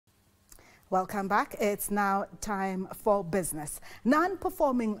Welcome back. It's now time for business.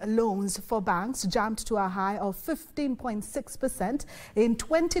 Non-performing loans for banks jumped to a high of 15.6% in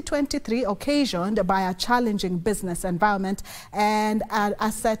 2023, occasioned by a challenging business environment and an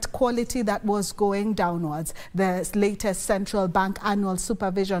asset quality that was going downwards. The latest central bank annual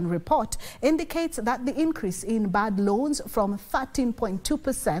supervision report indicates that the increase in bad loans from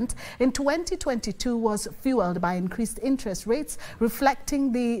 13.2% in 2022 was fueled by increased interest rates,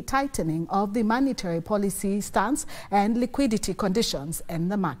 reflecting the tightening of the monetary policy stance and liquidity conditions in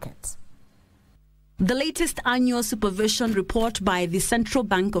the market. The latest annual supervision report by the Central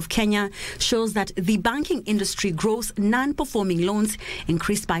Bank of Kenya shows that the banking industry gross non-performing loans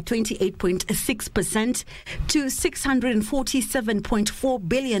increased by 28.6% to 647.4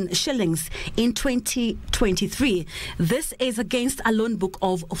 billion shillings in 2023. This is against a loan book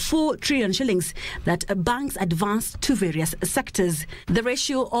of 4 trillion shillings that banks advanced to various sectors. The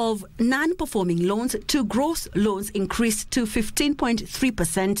ratio of non-performing loans to gross loans increased to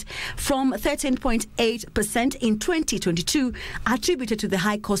 15.3% from 13.8% in 2022, attributed to the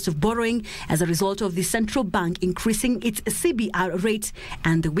high cost of borrowing as a result of the central bank increasing its CBR rate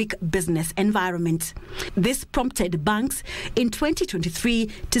and the weak business environment. This prompted banks in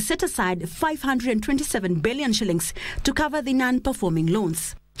 2023 to set aside 527 billion shillings to cover the non-performing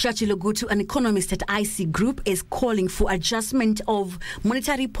loans. Chachi Logutu, an economist at IC Group, is calling for adjustment of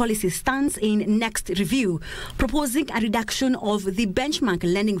monetary policy stance in next review, proposing a reduction of the benchmark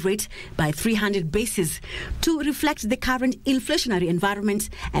lending rate by 300 basis to reflect the current inflationary environment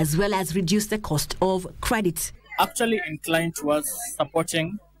as well as reduce the cost of credit. Actually inclined towards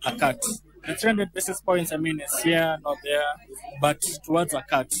supporting a cut. The 300 basis points, is here, not there, but towards a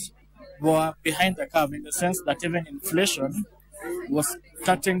cut. We're behind the curve in the sense that even inflation was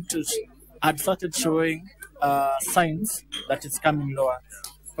had started showing signs that it's coming lower.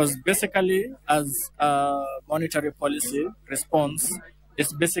 Because basically, as monetary policy response,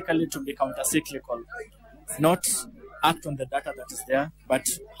 it's basically to be counter-cyclical, not act on the data that is there, but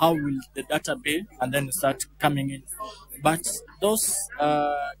how will the data be, and then start coming in. But those,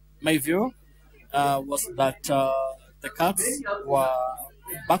 my view was that the cuts were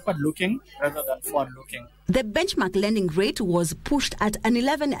backward-looking rather than forward-looking. The benchmark lending rate was pushed at an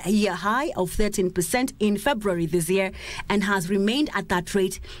 11-year high of 13% in February this year and has remained at that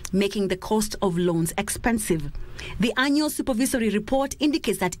rate, making the cost of loans expensive. The annual supervisory report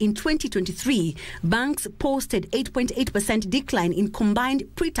indicates that in 2023, banks posted 8.8% decline in combined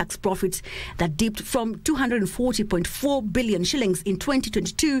pre-tax profits that dipped from 240.4 billion shillings in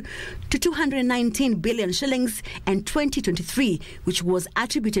 2022 to 219 billion shillings in 2023, which was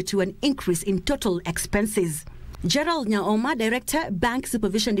attributed to an increase in total expenses. Gerald Nyaoma, Director, Bank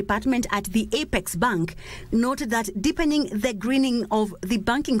Supervision Department at the Apex Bank, noted that deepening the greening of the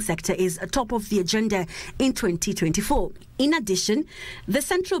banking sector is top of the agenda in 2024. In addition, the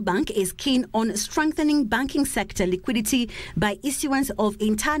central bank is keen on strengthening banking sector liquidity by issuance of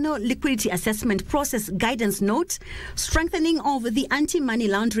internal liquidity assessment process guidance note, strengthening of the anti-money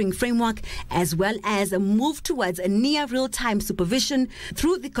laundering framework, as well as a move towards a near real-time supervision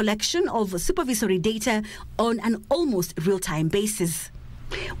through the collection of supervisory data on an almost real-time basis.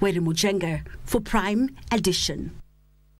 Weri Mujenga for Prime Edition.